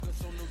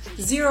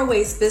Zero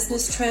waste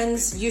business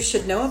trends you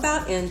should know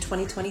about in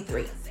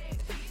 2023.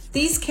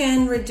 These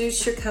can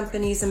reduce your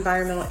company's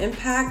environmental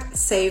impact,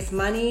 save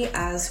money,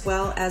 as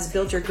well as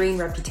build your green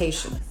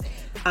reputation.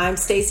 I'm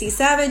Stacy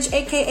Savage,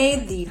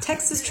 aka the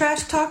Texas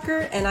Trash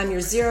Talker, and I'm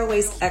your zero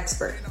waste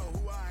expert.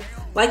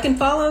 Like and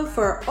follow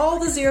for all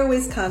the zero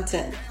waste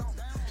content.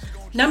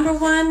 Number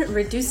 1,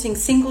 reducing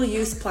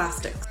single-use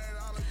plastics.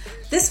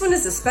 This one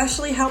is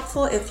especially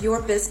helpful if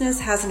your business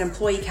has an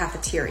employee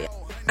cafeteria.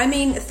 I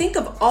mean, think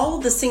of all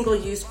the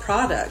single-use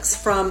products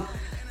from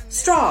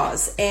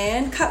straws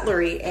and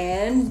cutlery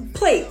and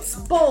plates,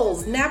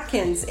 bowls,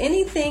 napkins,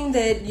 anything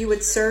that you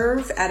would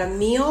serve at a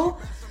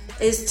meal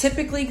is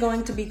typically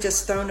going to be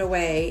just thrown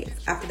away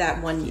after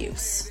that one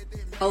use.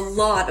 A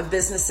lot of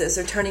businesses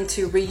are turning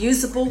to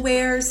reusable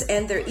wares,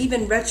 and they're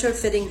even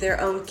retrofitting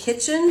their own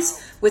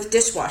kitchens with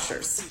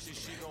dishwashers.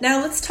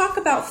 Now let's talk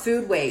about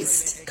food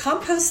waste.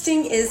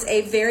 Composting is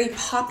a very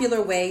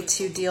popular way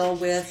to deal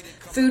with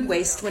food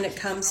waste when it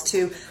comes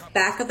to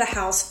back of the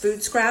house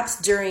food scraps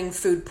during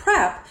food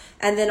prep,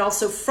 and then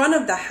also front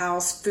of the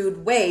house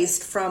food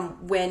waste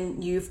from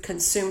when you've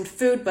consumed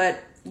food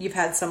but you've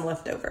had some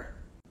left over.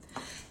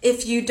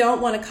 If you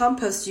don't want to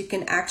compost, you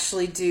can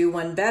actually do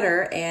one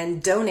better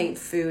and donate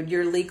food.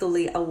 You're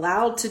legally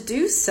allowed to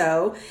do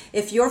so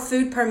if your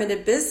food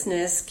permitted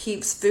business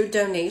keeps food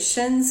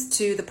donations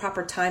to the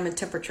proper time and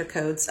temperature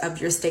codes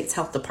of your state's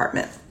health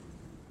department.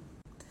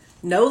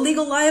 No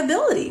legal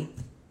liability.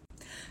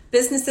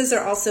 Businesses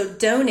are also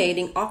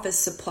donating office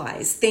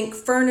supplies. Think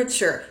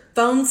furniture,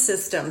 phone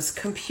systems,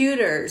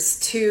 computers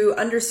to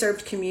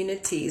underserved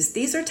communities.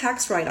 These are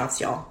tax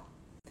write-offs, y'all.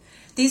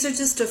 These are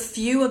just a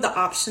few of the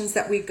options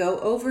that we go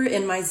over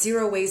in my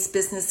Zero Waste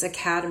Business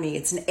Academy.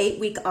 It's an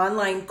 8-week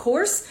online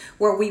course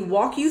where we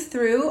walk you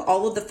through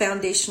all of the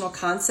foundational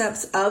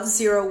concepts of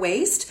zero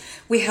waste.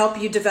 We help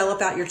you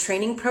develop out your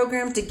training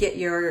program to get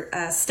your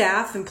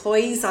staff,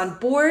 employees on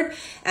board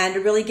and to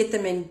really get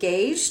them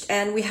engaged.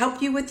 And we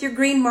help you with your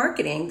green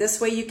marketing.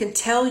 This way you can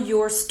tell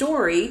your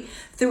story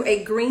through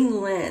a green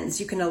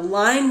lens. You can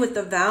align with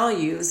the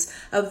values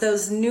of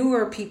those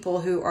newer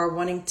people who are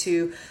wanting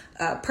to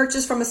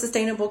purchase from a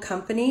sustainable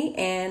company,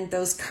 and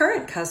those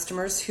current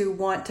customers who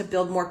want to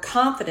build more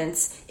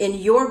confidence in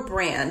your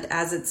brand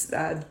as it's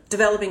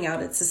developing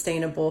out its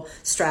sustainable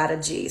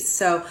strategies.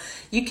 So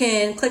you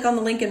can click on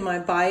the link in my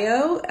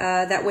bio.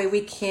 That way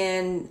we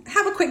can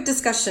have a quick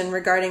discussion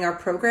regarding our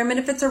program and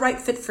if it's a right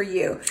fit for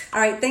you. All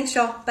right, thanks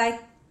y'all. Bye.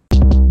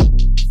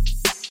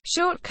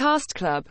 Shortcast Club.